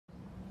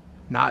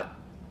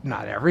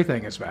Not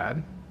everything is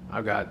bad.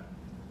 I've got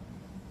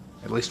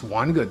at least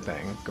one good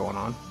thing going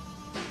on.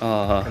 Can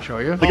I show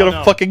you? They got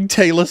a fucking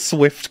Taylor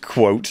Swift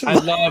quote. I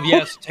love,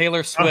 yes,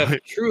 Taylor Swift.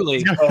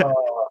 Truly,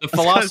 the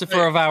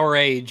philosopher of our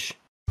age.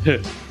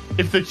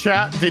 If the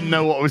chat didn't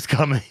know what was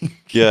coming.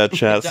 Yeah,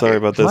 chat, sorry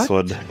about this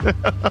one.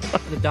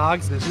 The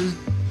dogs. This is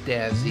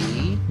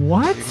Desi.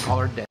 What? You can call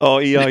her Desi. Oh,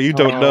 yeah, you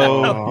don't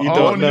know. You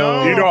don't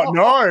know. You don't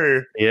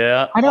know.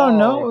 Yeah. I don't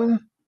know.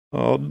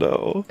 Oh,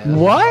 no.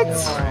 What?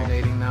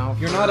 Dating now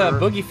You're not a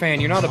Boogie fan.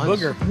 You're not a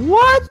months. booger.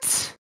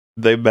 What?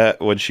 They met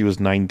when she was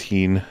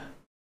 19.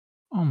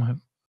 Oh my.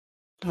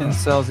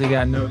 Incels, they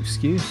got no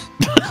excuse.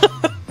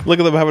 Look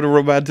at them having a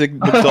romantic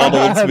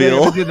McDonald's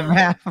meal. Do the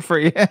math for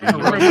you.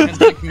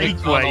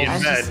 Way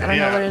in bed, I don't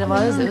know what it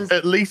was. It was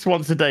At least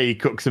once a day he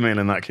cooks a meal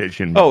in that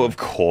kitchen. Oh, of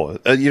course.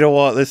 You know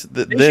what? They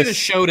should have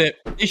showed it.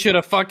 They should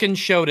have fucking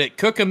showed it.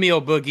 Cook a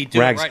meal, Boogie. Do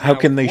Rags, it right how now.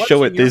 can they What's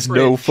show in it? your There's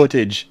no fridge?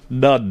 footage.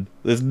 None.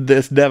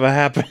 This never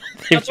happened.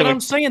 That's what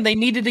I'm saying. They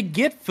needed to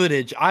get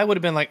footage. I would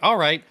have been like, all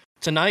right,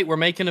 tonight we're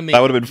making a meal.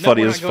 That would have been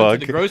funny we're as not going fuck.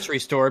 to the grocery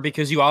store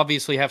because you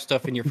obviously have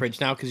stuff in your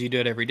fridge now because you do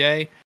it every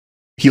day.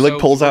 He like So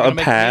pulls we're out a gonna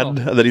make a pad,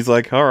 meal. and then he's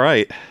like, all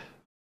right,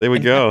 there we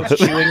go. He's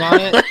chewing on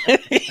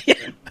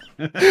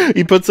it.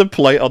 He puts a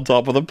plate on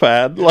top of the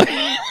pad, like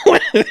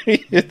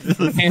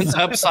Hands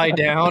upside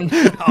down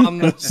on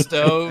the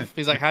stove.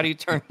 He's like, how do you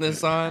turn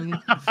this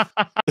on?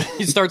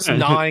 He starts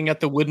gnawing at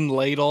the wooden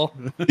ladle.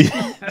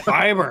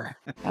 Fiber.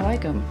 I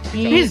like him.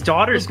 His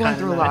daughter's He's going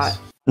kind of through a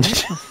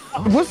nice. lot.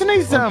 Wasn't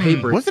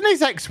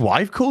his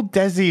ex-wife called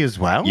Desi as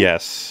well?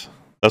 Yes.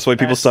 That's why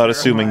people start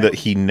assuming that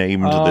he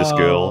named this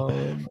girl.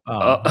 He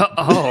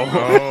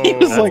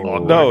was like,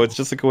 no, it's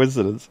just a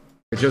coincidence.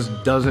 It just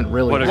doesn't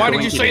really. Why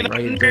did you say that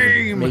right? It name?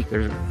 doesn't make-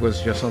 There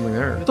was just something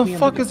there. What the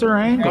fuck is her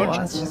angle?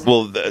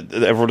 Well,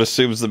 everyone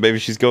assumes that maybe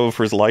she's going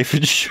for his life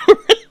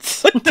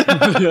insurance.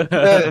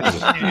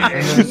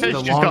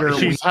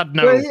 She's had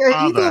no Well, he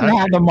father. didn't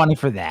have the money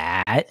for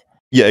that.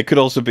 Yeah, it could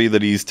also be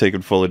that he's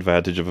taken full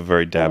advantage of a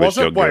very damaged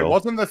young girl.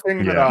 Wasn't the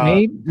thing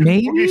that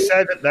Maybe. you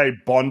said that they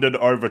bonded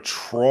over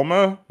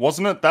trauma?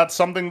 Wasn't it? That's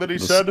something that he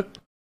said.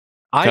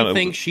 I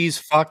think she's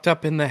fucked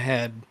up in the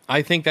head.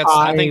 I think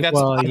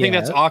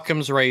that's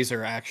Occam's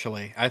razor.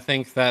 Actually, I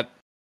think that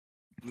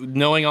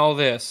knowing all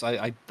this,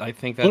 I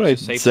think that's What I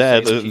safe to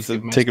said say that is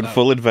she's messed taken up.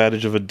 full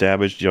advantage of a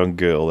damaged young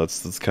girl.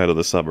 That's kind of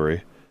the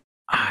summary.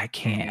 I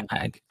can't.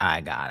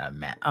 I gotta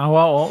man. Oh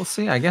well, we'll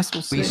see. I guess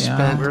we'll see.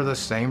 We're the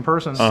same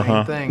person,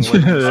 Uh-huh. same thing.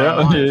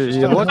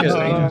 You look at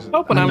stages.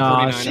 Hoping I'm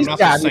 49. she's I'm not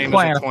got the me same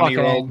playing as a a fucking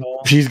 20-year-old.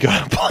 angle. She's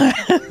got a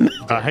plan.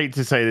 I hate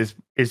to say this,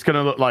 it's going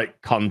to look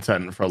like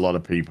content for a lot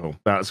of people.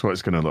 That's what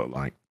it's going to look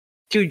like.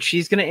 Dude,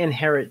 she's gonna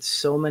inherit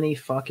so many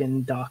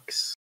fucking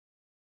ducks.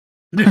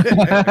 Yo,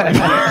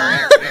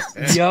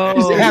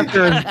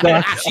 After his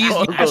duck.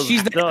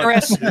 she's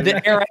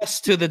the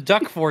heiress to the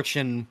duck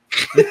fortune.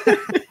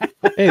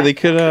 Hey, they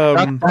could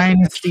Duck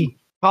Dynasty.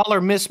 Call her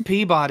Miss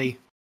Peabody.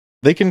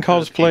 they can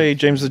cosplay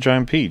James the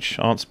Giant Peach,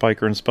 Aunt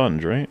Spiker and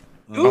Sponge, right?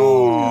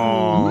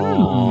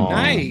 Ooh,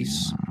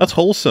 nice. That's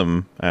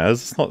wholesome,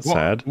 it's not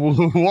sad.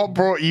 What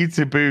brought you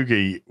to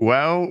Boogie?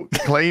 Well,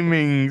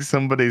 claiming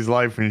somebody's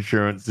life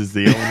insurance is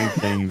the only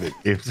thing that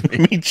gives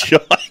me joy.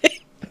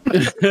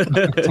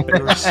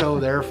 You're so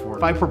there for it.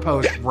 If I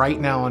proposed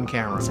right now on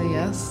camera. Say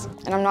yes.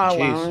 And I'm not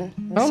alone.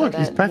 Oh, So look,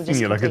 he's that petting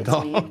just you like a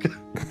completes me.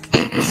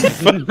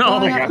 dog. No,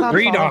 Growing I up got without a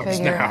 3 father dogs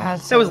figure now.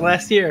 has- That was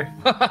last year.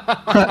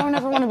 I don't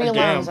ever want to be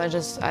alone.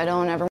 Damn. So I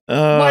don't ever.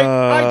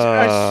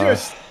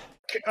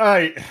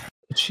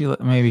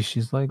 Maybe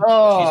she's like.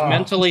 She's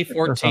mentally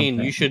 14.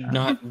 You should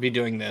not be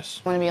doing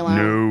this. Want to be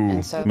alone. No.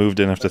 And so Moved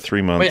in after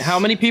 3 months. Wait, how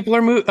many people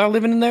are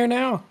living in there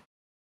now?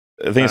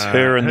 I think it's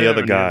her and the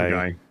other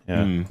guy.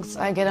 Yeah.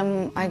 I get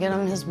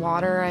him his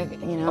water. I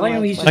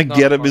like he's I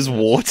get him his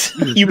what?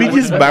 You mean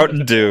his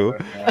Mountain Dew?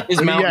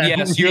 His Mountain. Yeah,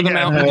 Yes, you're the yeah.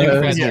 Mountain Dew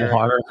Yeah.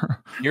 fetcher.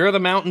 You're the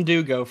Mountain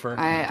Dew gopher.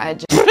 I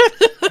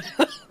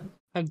just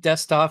I've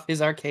dust off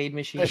his arcade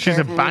machine. She's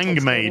a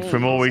bang maid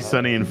from Always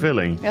Sunny in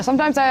Philly. yeah.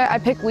 Sometimes I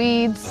pick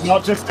weeds.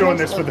 Not just doing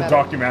this for the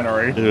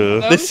documentary.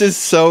 This is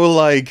so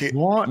like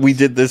What? we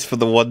did this for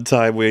the one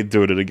time, we ain't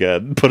doing it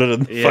again. Put it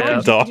in the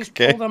fucking doc. Just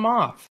pull them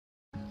off.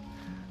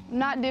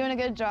 Not doing a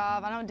good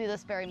job. I don't do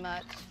this very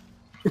much.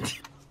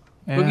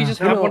 Boogie just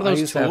have one of I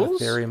those used to have a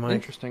tools. theory, Mike.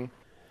 Interesting.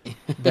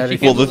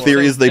 Well, the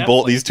theory is they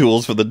bought these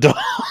tools for the dog.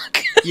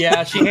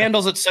 Yeah, she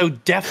handles it so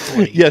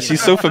deftly. Yeah,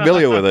 she's so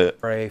familiar with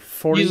it. For a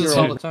Uses it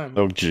all the 40-year-old time.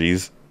 Oh,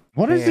 jeez.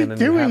 What is he man and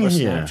you doing have a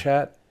here?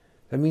 Snapchat,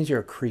 that means you're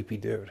a creepy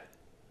dude.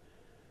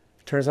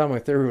 Turns out my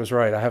theory was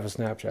right. I have a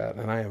Snapchat,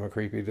 and I am a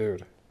creepy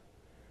dude.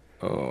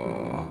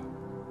 All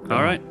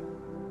right.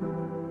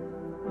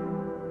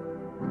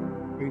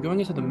 Are you going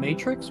into the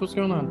Matrix? What's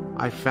going on?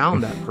 I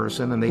found that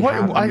person, and they What?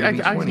 happened to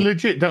be I 20.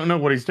 legit don't know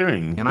what he's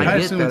doing. And I I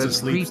get assume that it's a it's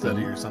sleep creepy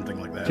study or something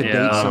like that. to Yeah,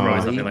 date probably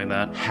somebody something like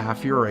that.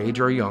 half your age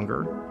or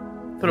younger.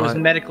 Thought it was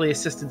But medically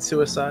assisted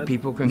suicide.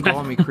 people can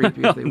call me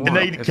creepy if they want.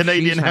 If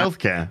Canadian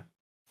she's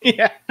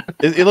Yeah.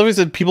 It literally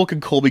said people can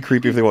call me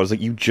creepy if they want. It's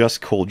like, you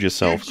just called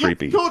yourself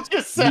creepy. Called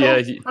yourself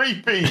so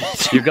creepy.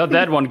 You got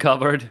that one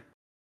covered.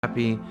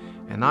 Happy,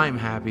 and I'm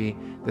happy,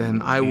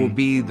 then I will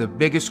be the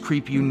biggest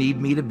creep you need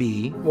me to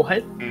be.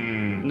 What?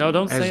 No,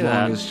 don't say as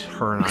that. long as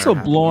her and I It's are so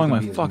happy, blowing you my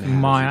can be as fucking mad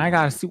as mind. you I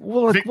gotta see.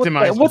 What's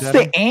Victimized,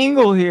 the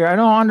angle here? I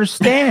don't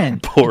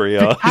understand. Poor He's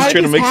How did trying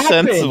to this make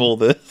sense happen? of all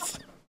this.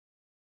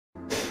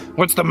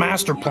 What's the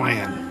master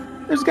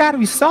plan? There's got to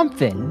be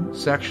something.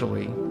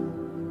 Sexually,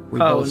 we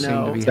Oh, both seem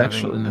no. to be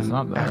Sexually, having it's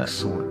not an that.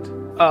 excellent.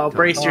 Oh,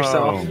 brace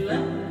yourself.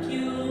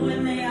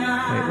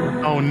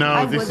 Oh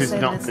no, this is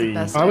not the.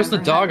 Why was the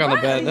dog on the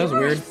bed? That was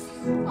weird.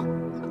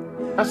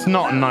 That's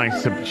not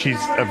nice. She's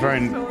a very.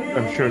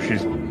 I'm sure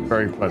she's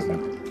very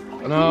pleasant.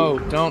 No,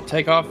 don't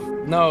take off.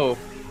 No,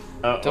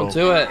 don't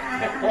do it.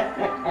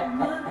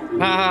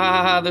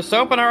 Ah, there's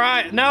soap in her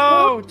eye.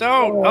 No,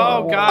 don't.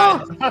 Oh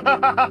God.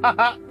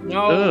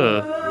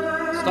 No.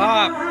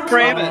 Stop.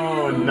 Frame it.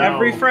 Oh, no.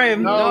 Every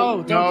frame.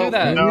 No, don't do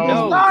that. No.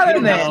 No, not you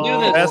in don't there. do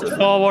this. Fast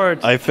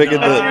forward. I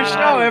figured Your that.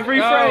 show, every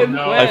frame.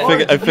 No.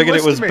 I figured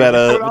it was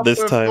better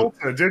this time.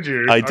 Did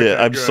you? I did.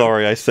 Okay, I'm good.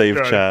 sorry. I saved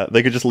Good. chat.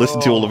 They could just listen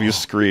to all of your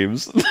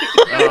screams.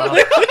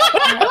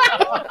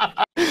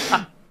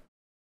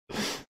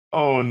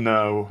 Oh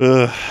no.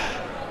 Ugh.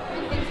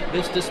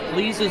 This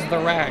displeases the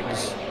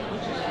rags.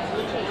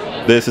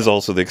 This is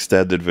also the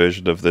extended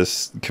version of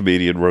this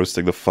comedian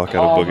roasting the fuck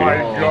out of Oh my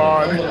Boogie.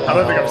 god. I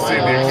don't think I've seen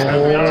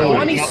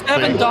the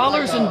extended.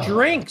 $27 in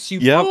drinks, you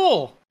Yep.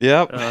 fool!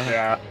 Yep.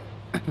 Yeah.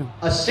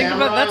 Think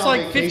about that's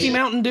like 50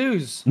 Mountain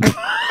Dews.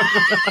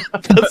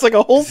 That's like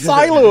a whole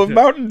silo of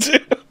Mountain Dew.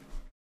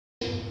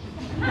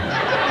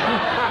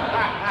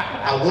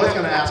 I was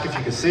going to ask if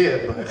you could see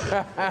it, but...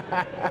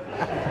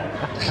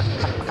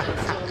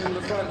 in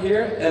the front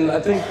here, and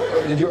I think,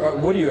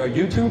 what are you, a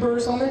YouTuber or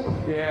something?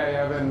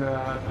 Yeah, I've been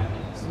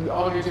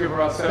on YouTube for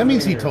about 17 That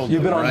means he years. told you.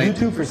 You've been on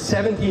YouTube for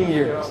 17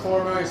 years.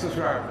 4 million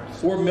subscribers.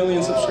 4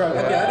 million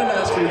subscribers. Okay, I didn't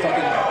ask for you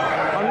fucking...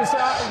 I'm just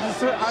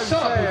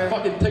Shut up, you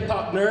fucking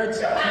TikTok nerds.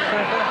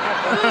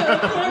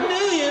 4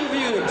 million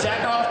views.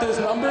 Jack off those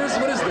numbers?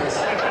 What is this?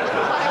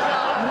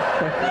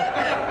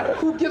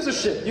 Who gives a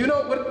shit? You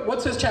know,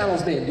 what's his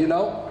channel's name? Do you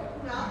know?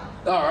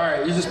 No. All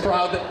right, you're just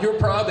proud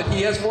that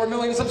he has 4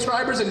 million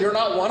subscribers and you're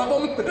not one of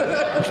them. What's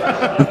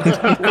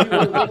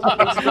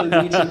the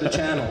nature of the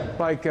channel?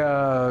 Like,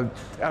 I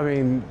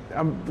mean,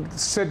 I'm a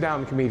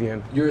sit-down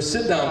comedian. You're a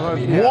sit-down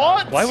comedian.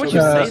 What? Why would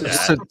you say that?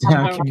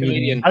 Sit-down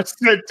comedian. A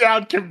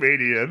sit-down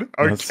comedian.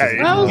 Okay.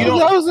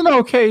 That was an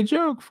okay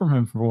joke from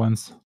him for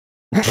once.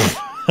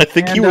 I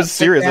think he was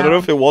serious. I don't know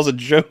if it was a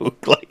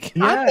joke. Like,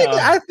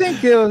 I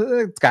think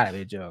it's gotta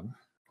be a joke.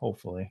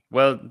 Hopefully.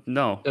 Well,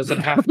 no. Does it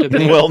have to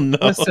be? well, no.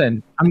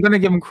 Listen, I'm gonna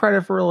give him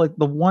credit for like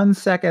the 1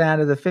 second out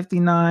of the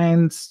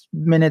 59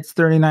 minutes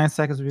 39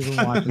 seconds we've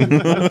been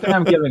watching.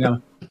 I'm giving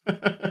him.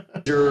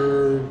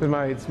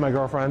 It's my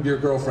girlfriend. Your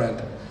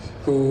girlfriend,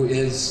 who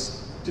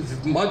is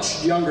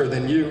much younger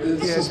than you,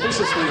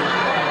 suspiciously.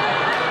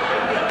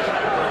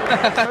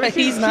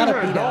 He's not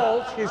an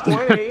adult. She's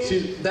 20.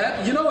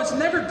 You know, it's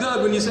never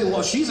good when you say,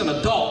 "Well, she's an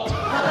adult."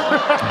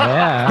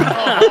 Yeah.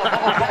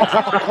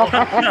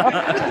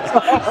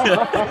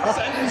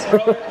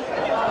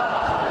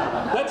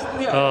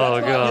 Oh,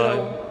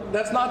 God.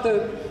 That's not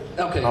the.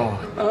 Okay.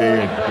 Oh,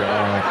 dear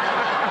God.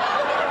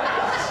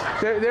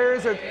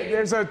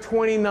 There's a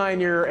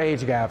 29-year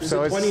age gap,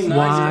 so it's 29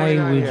 why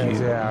would years,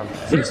 you? yeah.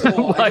 First of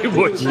all, Why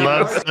would you?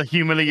 Loves the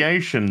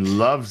humiliation.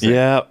 Loves it.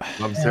 Yeah.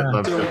 Loves it.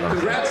 Loves it. Loves it.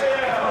 Congrats.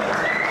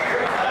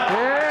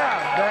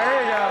 Yeah,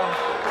 there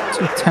you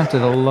go. Too tempted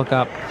to look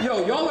up.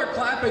 Yo, y'all are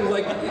clapping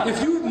like if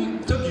you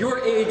took your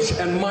age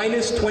and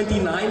minus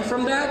 29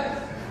 from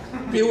that,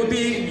 it would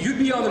be you'd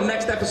be on the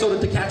next episode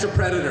of To Catch a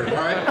Predator, all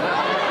right?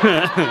 You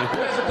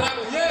guys are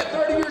clapping, yeah,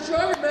 30 years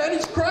younger, man,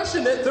 he's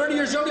crushing it. 30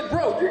 years younger,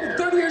 bro.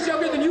 30 years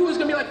younger than you is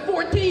gonna be like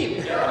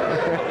 14.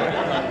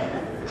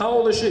 How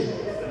old is she?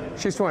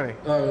 She's 20.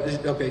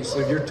 Okay, so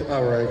you're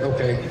all right.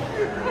 Okay,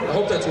 I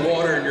hope that's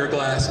water in your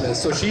glass,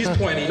 miss. So she's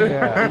 20,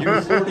 Yeah. and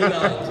you're 49.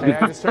 Yeah,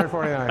 I just turned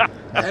 49.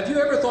 Have you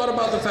ever thought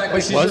about the fact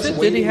that she's Was just it? Did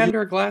he waiting? hand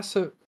her a glass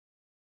of...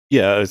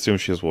 Yeah, I assume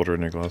she has water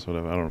in her glass,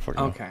 whatever. I don't fucking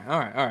know. Okay, all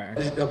right.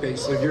 Okay,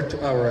 so you're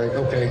all right.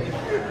 Okay,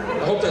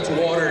 I hope that's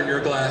water in your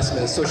glass,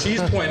 miss. So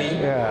she's 20,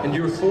 Yeah. and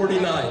you're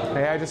 49.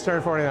 Hey, I just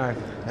turned 49.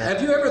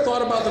 Have you ever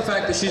thought about the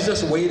fact that she's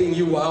just waiting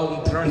you out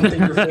and trying to think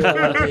your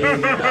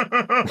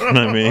 401k?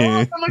 I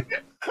mean,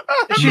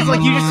 She's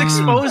like, you just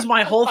exposed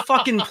my whole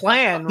fucking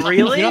plan.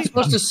 Really? You're not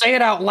supposed to say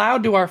it out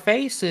loud to our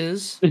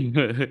faces.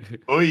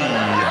 Oy.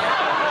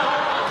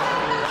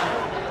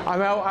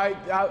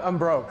 I'm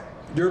broke.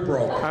 You're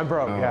broke. I'm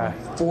broke. Yeah.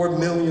 4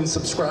 million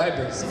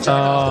subscribers. Check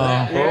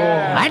off that.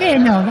 Yeah. I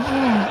didn't know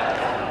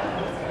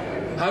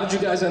that. How did you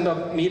guys end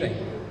up meeting?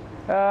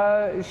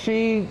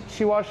 She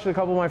watched a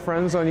couple of my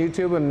friends on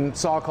YouTube and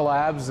saw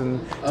collabs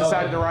and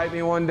decided to write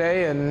me one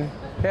day, and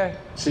yeah.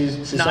 She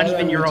Not saw even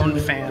that your on own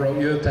YouTube, fan. Wrote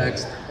you a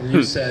text, and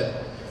you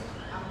said,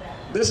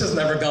 "This has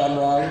never gone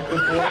wrong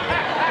before."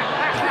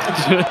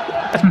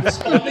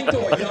 Responding to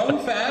a young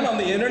fan on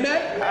the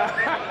internet.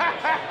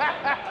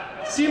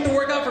 Seemed to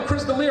work out for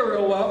Chris D'Elia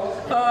real well.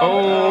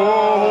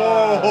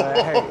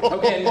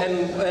 Okay,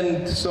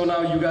 and so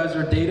now you guys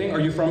are dating. Are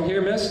you from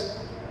here, miss?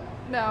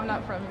 No, I'm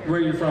not from here. Where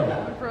are you from?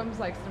 I'm from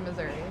Sikeston,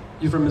 Missouri.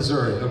 You're from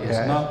Missouri. Okay,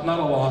 so not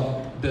a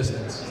long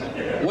distance.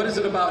 What is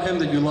it about him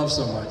that you love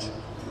so much?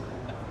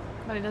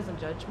 But he doesn't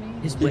judge me.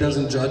 He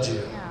doesn't judge you.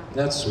 Yeah.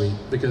 That's sweet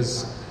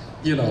because,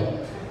 you know.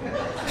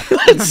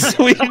 That's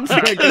sweet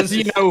because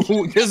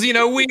you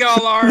know we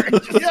all are.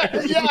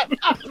 Yeah.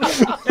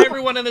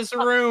 Everyone in this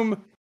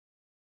room.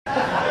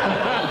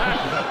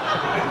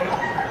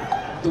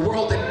 The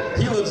world that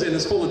he lives in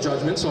is full of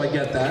judgment, so I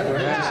get that,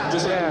 right?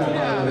 Just like the world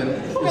I live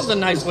in. That's a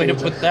nice way to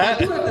put that.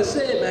 I do have to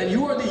say, man,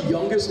 you are the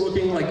youngest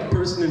looking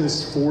person in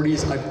his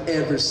 40s I've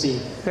ever seen.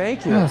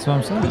 Thank you. That's what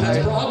I'm saying. But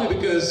that's probably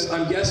because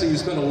I'm guessing you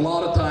spend a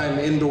lot of time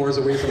indoors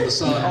away from the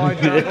sun. Oh,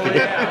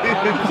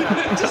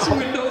 yeah. Just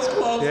windows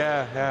closed.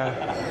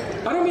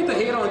 Yeah. I don't mean to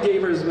hate on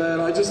gamers, man.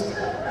 I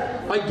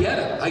get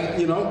it. I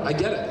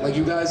get it. Like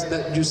you guys,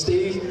 that you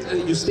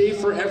stay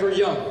forever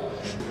young.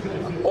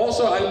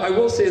 Also, I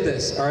will say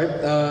this, all right?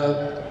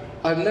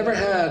 I've never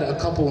had a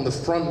couple in the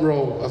front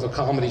row of a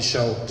comedy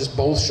show just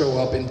both show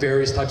up in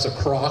various types of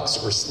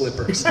Crocs or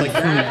slippers. Like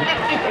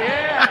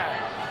that.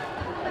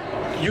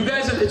 You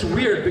guys, it's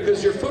weird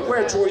because your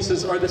footwear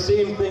choices are the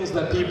same things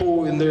that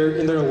people in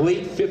their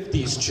late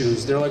 50s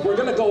choose. They're like, we're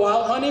gonna go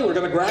out, honey, we're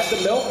gonna grab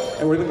the milk,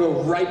 and we're gonna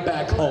go right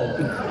back home.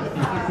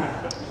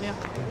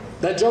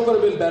 That joke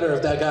would have been better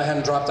if that guy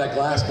hadn't dropped that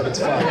glass, but it's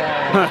fine.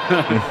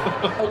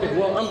 Okay,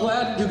 well, I'm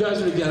glad you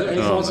guys are together.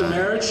 Any thoughts of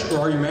marriage, or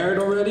are you married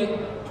already?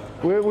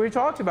 We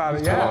talked about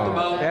it, Talked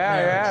about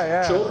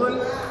yeah.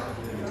 Children?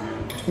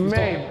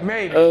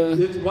 Maybe.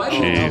 Why do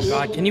you Oh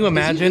God, can you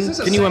imagine?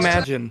 Can you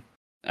imagine?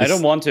 I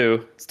don't want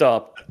to.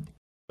 Stop.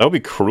 That would be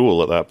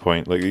cruel at that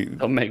point. Like,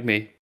 Don't make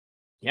me.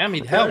 Yeah, I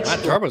mean, hell,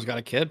 Matt Turbo's got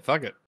a kid.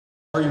 Fuck it.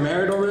 Are you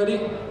married already?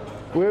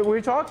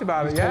 We talked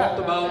about it, Talked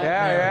about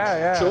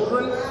yeah.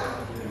 Children?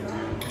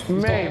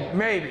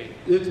 Maybe.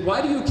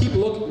 Why do you keep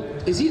looking?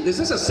 Is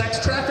this a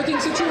sex trafficking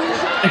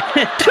situation?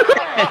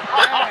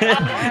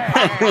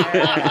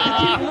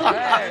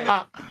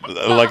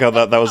 like how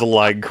that was a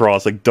line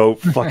cross. Like, don't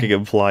fucking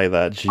imply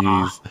that.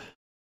 Jeez.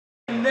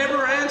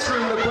 Never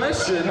answering the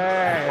question.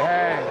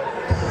 Hey.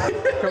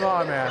 Come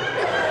on, man.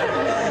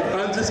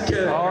 I'm just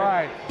kidding. All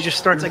right. He just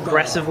starts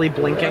aggressively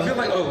blinking. I feel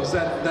like,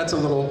 that's a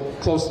little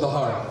close to the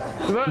heart.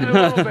 A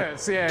little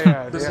bit.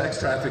 Yeah. The sex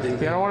trafficking.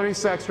 Yeah, I don't want to be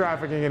sex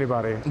trafficking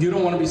anybody. You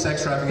don't want to be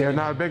sex trafficking? Yeah,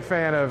 not a big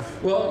fan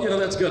of. Well,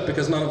 that's good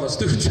because none of us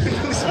do.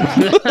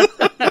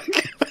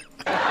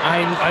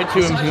 I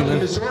too am human.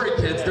 Missouri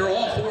kids, they're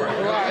all for it.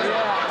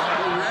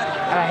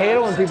 I hate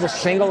it when people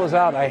single us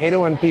out. I hate it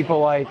when people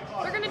like.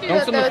 We're gonna do Don't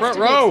that in the though. front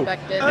It's to row. be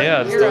expected.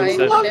 Yeah, You're right.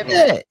 I loved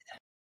it.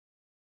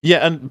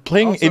 Yeah, and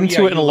playing Also,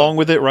 into yeah, it and along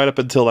with it right up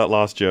until that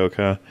last joke,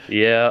 huh?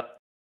 Yeah.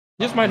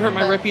 This might hurt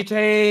my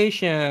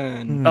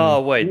reputation.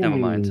 Oh, wait, never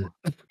mind.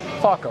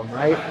 Fuck them,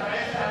 right?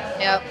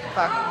 Yep.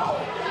 Fuck.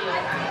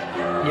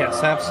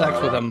 Yes, have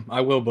sex with him. I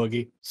will,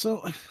 Boogie.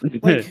 So,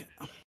 like,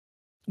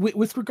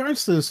 with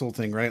regards to this whole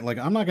thing, right? Like,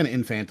 I'm not going to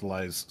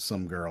infantilize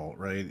some girl,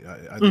 right?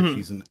 Either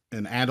she's an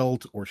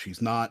adult or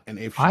she's not, and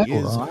if she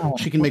is,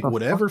 she can make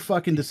whatever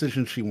fucking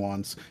decision she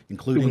wants,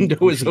 including window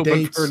who is she open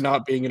dates for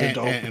not being an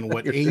adult. and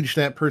what age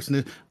that person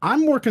is.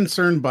 I'm more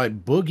concerned by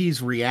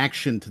Boogie's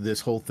reaction to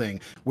this whole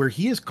thing, where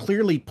he is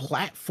clearly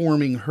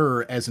platforming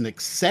her as an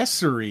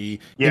accessory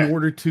in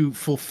order to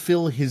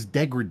fulfill his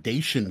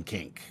degradation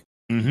kink.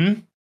 Mm-hmm.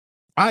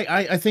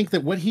 I think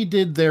that what he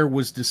did there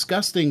was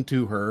disgusting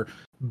to her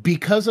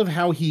because of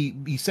how he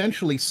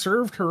essentially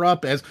served her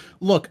up as,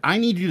 look, I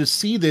need you to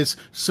see this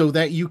so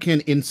that you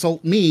can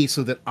insult me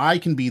so that I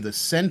can be the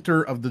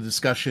center of the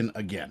discussion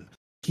again.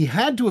 He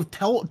had to have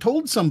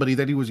told somebody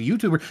that he was a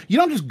YouTuber. You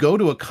don't just go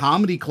to a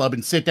comedy club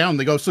and sit down and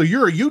they go, so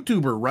you're a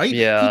YouTuber, right?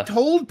 Yeah. He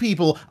told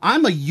people,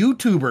 I'm a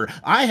YouTuber.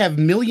 I have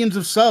millions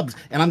of subs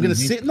and I'm going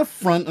to sit in the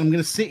front. I'm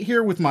going to sit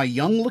here with my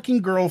young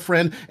looking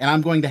girlfriend and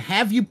I'm going to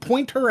have you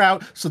point her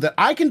out so that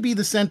I can be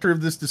the center of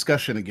this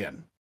discussion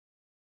again.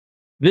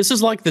 This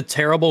is like the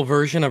terrible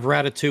version of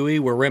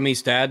Ratatouille where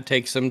Remy's dad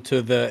takes him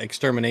to the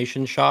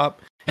extermination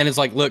shop and is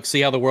like, look,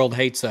 see how the world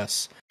hates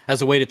us,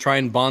 as a way to try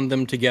and bond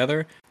them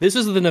together. This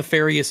is the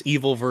nefarious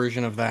evil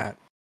version of that.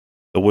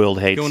 The world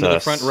hates us. Going to the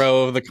front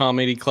row of the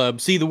comedy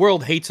club. See, the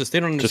world hates us. They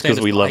don't understand. Just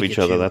because we us, love I each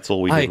get other, you. that's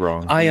all we did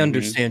wrong. I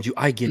understand you.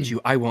 I get you.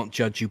 I won't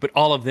judge you. But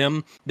all of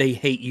them, they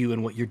hate you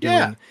and what you're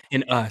doing.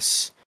 And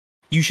us.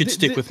 You should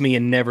stick with me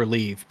and never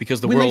leave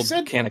because the world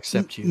can't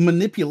accept you.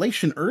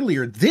 Manipulation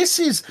earlier. This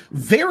is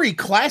very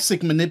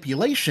classic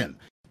manipulation.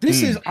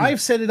 This is,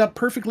 I've set it up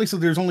perfectly so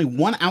there's only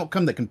one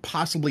outcome that can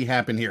possibly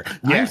happen here.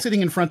 I'm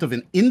sitting in front of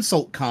an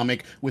insult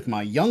comic with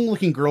my young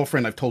looking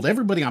girlfriend. I've told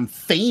everybody I'm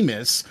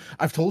famous.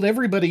 I've told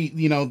everybody,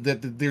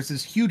 that there's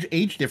this huge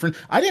age difference.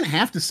 I didn't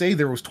have to say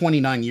there was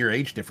 29-year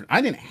age difference. I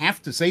didn't have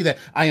to say that.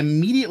 I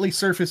immediately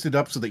surfaced it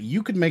up so that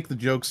you could make the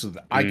jokes so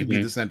that I could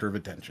be the center of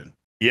attention.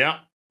 Yeah.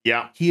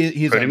 He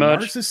is a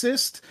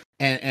narcissist,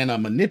 and a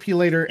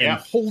manipulator. And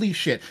holy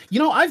shit, you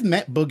know, I've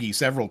met Boogie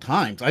several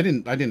times. I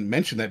didn't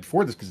mention that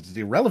before this because it's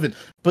irrelevant.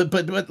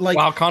 But like,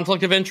 wow,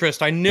 conflict of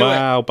interest. I knew it.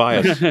 Wow,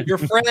 bias. You're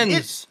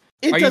friends.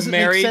 It Are doesn't you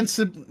married? make sense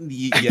to,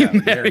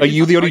 yeah. Are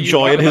you the only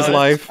joy in his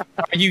life?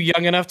 Are you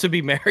young enough to be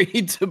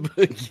married to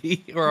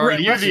Boogie? Or are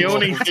you the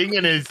only thing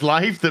in his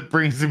life that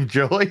brings him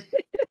joy?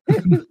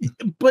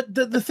 But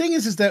the thing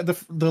is that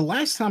the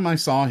last time I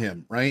saw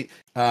him, right?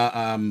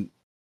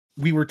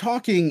 We were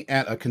talking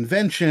at a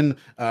convention,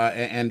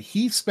 and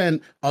he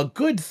spent a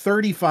good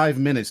 35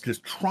 minutes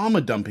just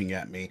trauma dumping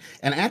at me.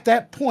 And at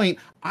that point,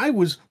 I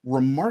was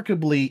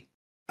remarkably,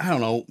 I don't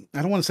know,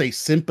 I don't want to say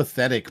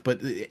sympathetic, but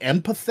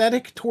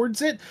empathetic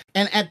towards it.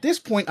 And at this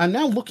point, I'm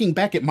now looking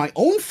back at my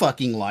own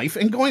fucking life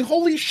and going,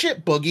 holy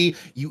shit, Boogie,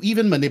 you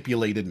even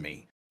manipulated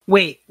me.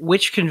 Wait,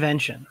 which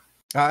convention?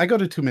 I go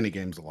to too many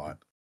games a lot.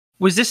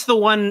 Was this the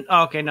one?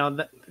 Oh, okay, no,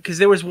 because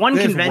there was one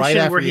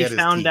convention where he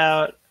found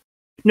out.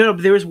 No,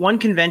 but there was one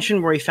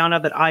convention where he found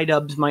out that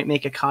iDubbbz might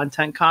make a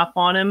content cop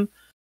on him,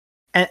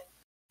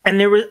 and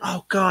there was,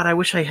 oh god, I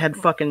wish I had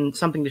fucking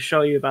something to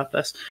show you about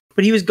this.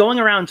 But he was going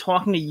around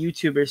talking to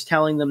YouTubers,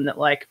 telling them that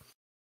like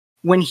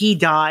when he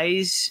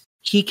dies,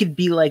 he could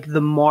be like the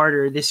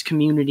martyr this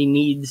community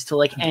needs to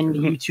like end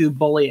YouTube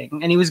bullying,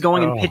 and he was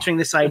going and pitching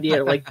this idea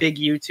to like big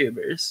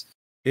YouTubers.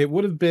 It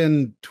would have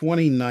been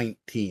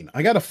 2019.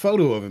 I got a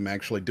photo of him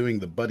actually doing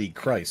the Buddy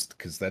Christ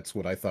because that's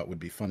what I thought would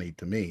be funny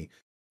to me.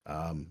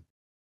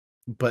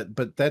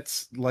 But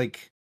that's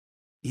like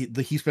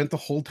he spent the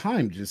whole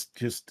time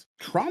just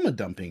trauma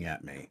dumping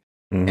at me,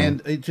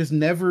 and it just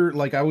never,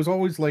 like, I was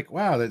always like,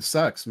 wow, that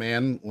sucks,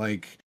 man.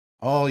 Like,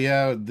 oh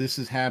yeah, this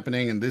is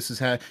happening and this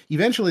is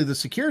eventually the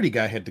security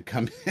guy had to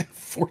come and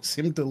force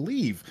him to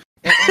leave.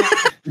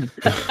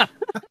 I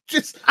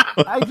just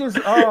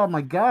oh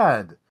my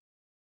god.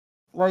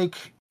 Like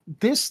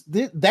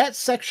that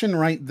section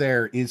right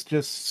there is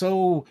just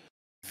so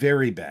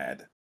very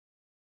bad.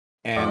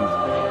 And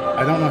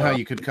I don't know how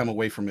you could come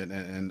away from it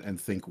and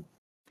think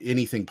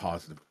anything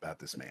positive about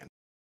this man.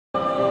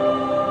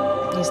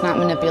 He's not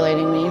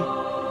manipulating me.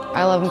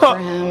 I love him for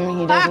him.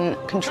 He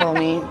doesn't control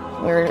me.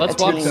 We're a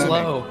team.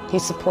 Slow. He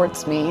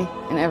supports me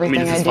in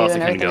everything I do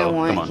and everything I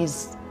want.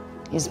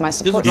 He's my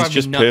support. He's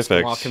just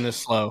perfect. Walking this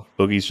slow.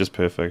 Boogie's just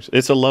perfect.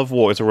 It's a love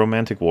walk. It's a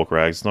romantic walk,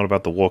 Rags. It's not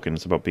about the walking.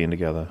 It's about being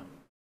together.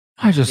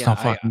 I just don't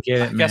fucking get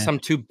it, man. I guess I'm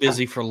too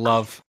busy for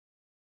love.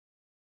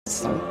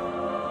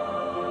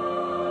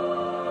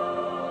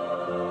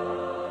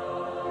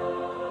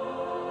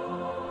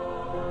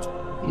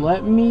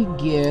 Let me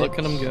get Look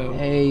at him go.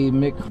 a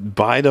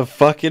Buy the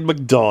fucking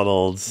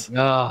McDonald's.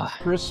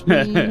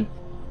 crispy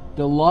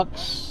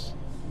deluxe.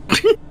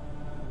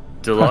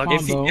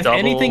 Deluxe. If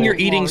anything you're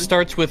eating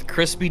starts with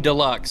crispy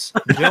deluxe,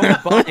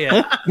 don't buy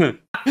it.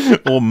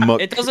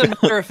 Or it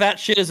doesn't matter if that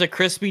shit is a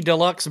crispy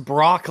deluxe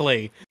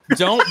broccoli.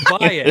 Don't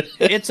buy it.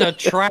 It's a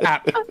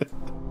trap.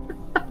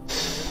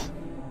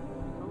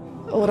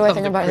 What do I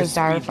think about his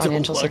dire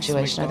financial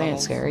situation? I think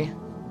it's scary.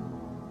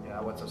 Yeah,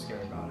 what's so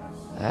scary about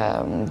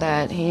it?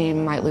 That he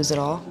might lose it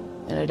all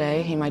in a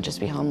day. He might just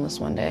be homeless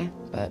one day.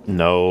 But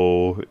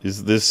no,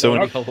 is this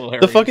so?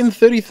 The fucking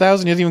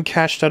 30,000 he hasn't even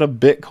cashed out a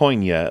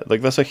Bitcoin yet.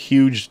 Like, that's a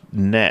huge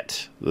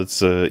net. That's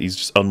he's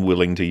just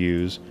unwilling to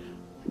use.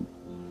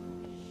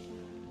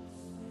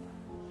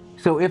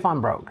 So if I'm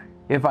broke,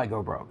 if I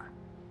go broke,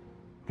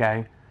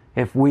 okay,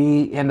 if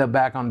we end up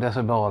back on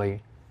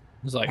disability,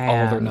 it's like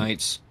all their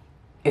nights.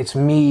 It's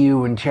me,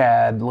 you, and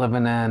Chad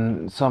living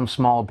in some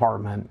small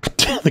apartment.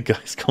 The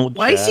guy's called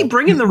Why Chad. is he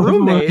bringing the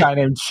roommate? Guy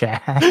named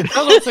Chad. I was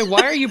going to say,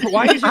 why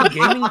is your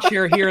gaming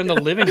chair here in the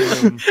living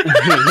room?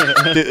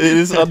 It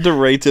is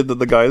underrated that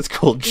the guy is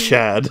called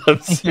Chad.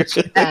 I'm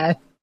serious.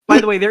 By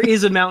the way, there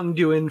is a Mountain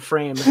Dew in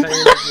frame.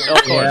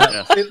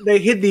 They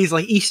hid these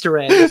like Easter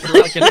eggs.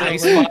 Like an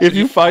ice If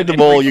you find them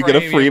all, you get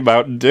a free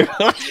Mountain Dew.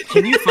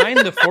 Can you find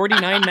the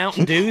 49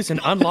 Mountain Dews and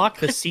unlock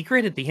the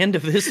secret at the end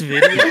of this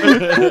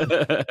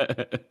video?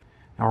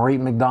 And we're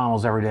eating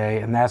McDonald's every day,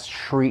 and that's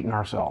treating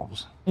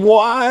ourselves.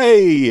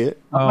 Why?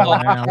 Oh,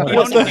 man. You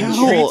don't even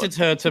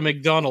treat it to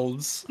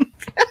McDonald's.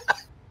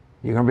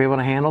 You gonna be able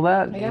to handle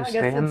that? yeah, You I guess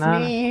stand it's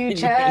that? me, you,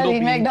 Chad, Handle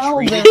eating being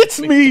McDonald's. treated. It's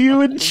me, you,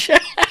 and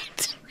Chad.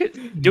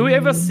 Do we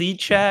ever see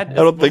Chad? I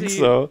don't think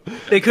so.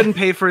 They couldn't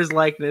pay for his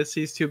likeness.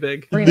 He's too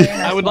big.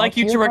 I would like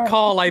you to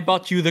recall I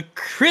bought you the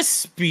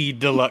crispy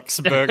deluxe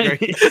burger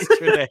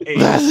yesterday.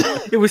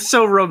 It was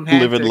so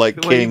romantic. Living like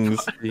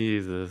kings.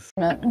 Jesus.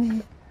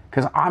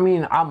 Because I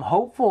mean, I'm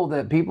hopeful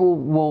that people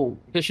will.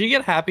 Does she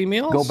get Happy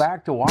Meals? Go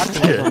back to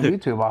watching it on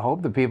YouTube. I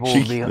hope that people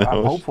will be.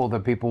 I'm hopeful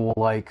that people will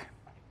like.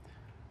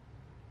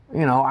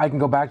 You know, I can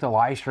go back to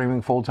live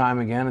streaming full time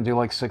again and do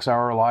like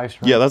 6-hour live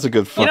streams. Yeah, that's a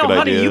good fucking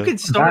honey, idea. you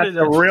could start That's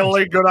a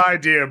really good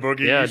idea,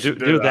 Boogie. Yeah, You should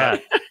do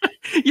that.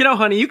 You know,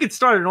 honey, you could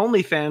start an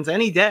OnlyFans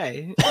any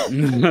day.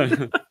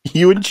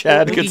 You and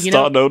Chad could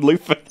start an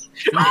OnlyFans.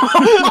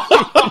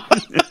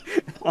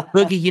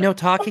 Boogie, you know,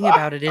 talking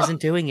about it isn't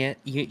doing it.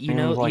 You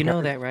know like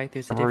that, right?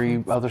 There's a every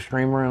difference. other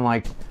streamer, and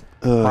like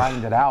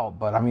grind it out.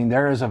 But I mean,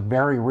 there is a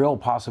very real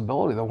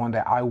possibility that one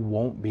day I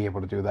won't be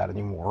able to do that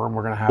anymore, and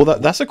we're gonna have. Well,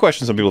 that's a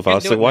question some people have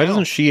asked. Like, why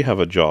doesn't she have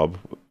a job?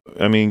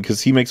 I mean,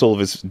 because he makes all of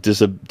his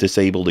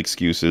disabled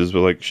excuses,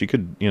 but like, she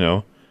could, you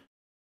know,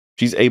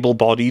 she's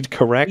able-bodied,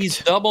 correct? He's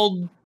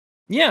doubled.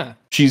 Yeah.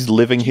 She's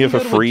living here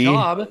for free.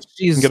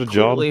 She's get a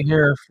job.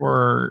 Here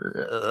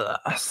for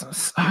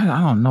I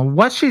don't know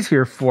what she's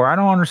here for. I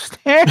don't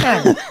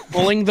understand.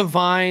 Pulling the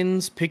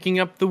vines, picking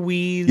up the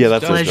weeds. Yeah,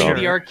 that's her dusting job.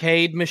 the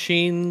arcade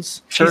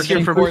machines. She's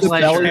here for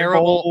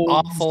terrible,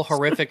 awful,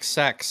 horrific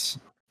sex.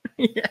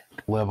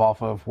 Live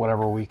off of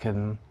whatever we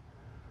can.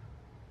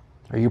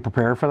 Are you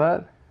prepared for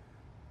that?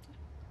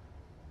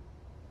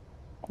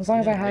 As long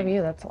as I have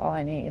you, that's all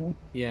I need.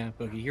 Yeah,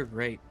 Boogie, you're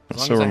great. As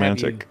long So as I have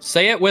romantic. you.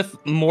 Say it with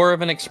more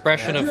of an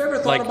expression of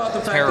like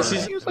terror.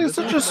 She's like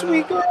such a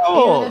sweet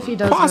girl. If he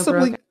does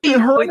Possibly Wait, that's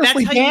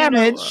horrendously how you know.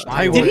 damaged.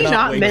 Did he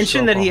not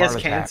mention that he has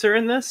cancer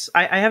in this?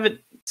 I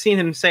haven't seen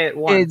him say it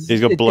once.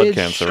 He's got blood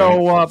cancer.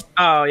 Show up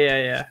Oh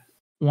yeah.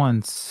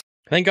 once.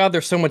 Thank God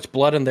there's so much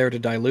blood in there to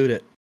dilute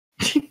it.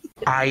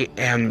 I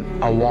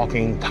am a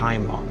walking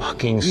time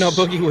fucking. No,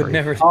 Boogie would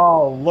never.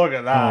 Oh, look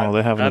at that. Oh,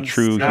 they're having a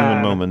true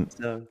human moment.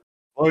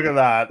 Look at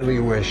that. I really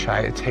wish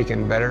I had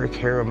taken better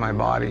care of my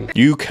body.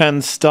 You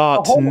can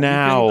start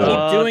now.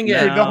 Keep doing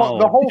it. The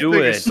whole thing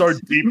is so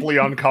deeply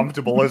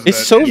uncomfortable, isn't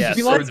It's it? so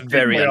it's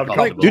very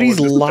uncomfortable. Dude, he's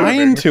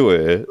lying to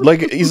it.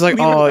 Like, he's like,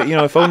 oh, you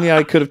know, if only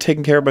I could have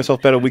taken care of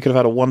myself better, we could have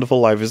had a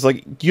wonderful life. It's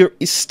like, you're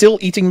still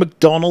eating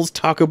McDonald's,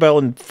 Taco Bell,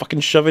 and fucking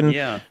shoving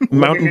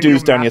Mountain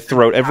Dews down your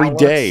throat every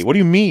day. What do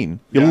you mean?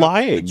 You're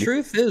lying. The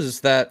truth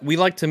is that we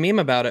like to meme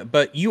about it,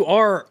 but you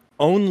are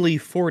only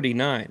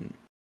 49.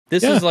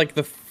 This is like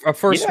the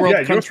first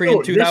world country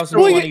in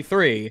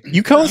 2023.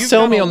 You can't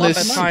sell me on You've got a lot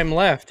this. of time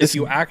left if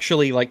you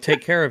actually like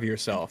take care of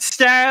yourself.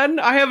 Stan,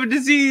 I have a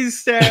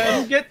disease.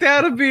 Stan, get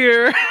down a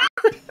beer.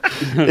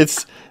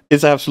 It's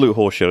absolute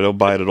horseshit. I don't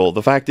buy it at all.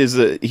 The fact is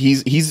that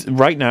he's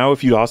right now.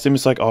 If you asked him,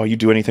 it's like, oh, you'd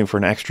do anything for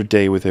an extra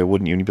day with her,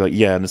 wouldn't you? And he'd be like,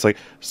 yeah. And it's like,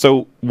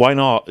 so why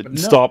not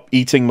stop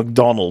eating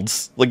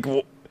McDonald's? Like.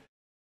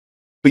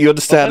 But you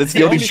understand, it's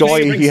the only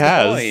joy he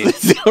has.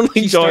 It's the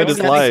only joy in his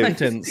life.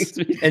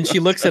 And she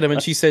looks at him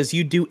and she says,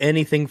 "You do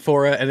anything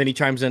for it," and then he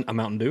chimes in, "A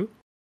Mountain Dew."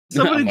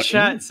 Someone in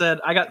chat said,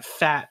 "I got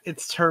fat.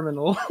 It's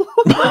terminal." For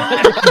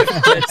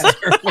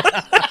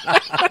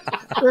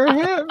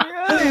him,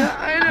 yeah.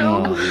 I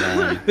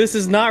know. This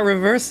is not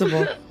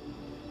reversible.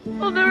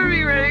 I'll never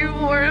be ready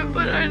for it,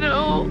 but I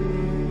know.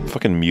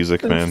 Fucking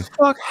music, man.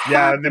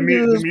 Yeah, the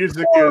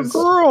music is.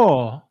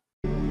 Girl.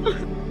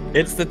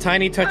 It's the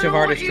tiny touch of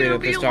artistry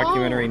that this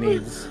documentary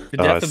needs. The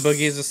death of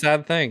Boogie is a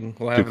sad thing.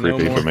 We'll have no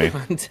more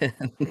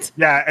content.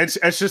 Yeah,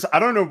 it's just I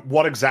don't know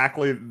what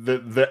exactly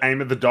the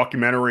aim of the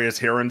documentary is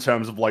here in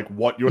terms of like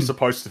what you're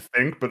supposed to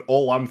think, but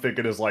all I'm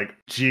thinking is like,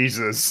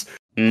 Jesus,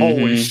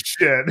 holy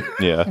shit.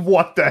 Yeah.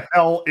 What the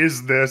hell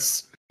is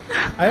this?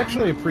 I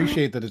actually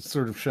appreciate that it's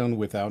sort of shown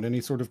without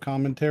any sort of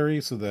commentary,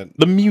 so that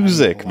the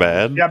music,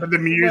 man. Yeah, but the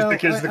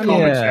music is the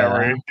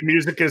commentary. Yeah. The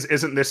music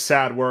isn't this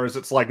sad, whereas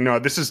it's like, no,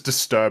 this is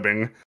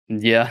disturbing.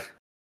 Yeah.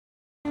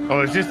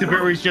 Oh, it's just the bit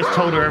where he's just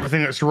told her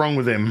everything that's wrong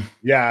with him.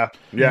 Yeah,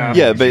 yeah.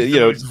 Yeah, but you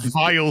know, it's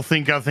vile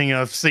thing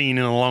I've seen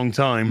in a long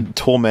time.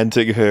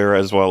 Tormenting her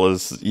as well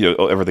as, you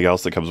know, everything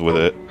else that comes with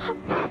it.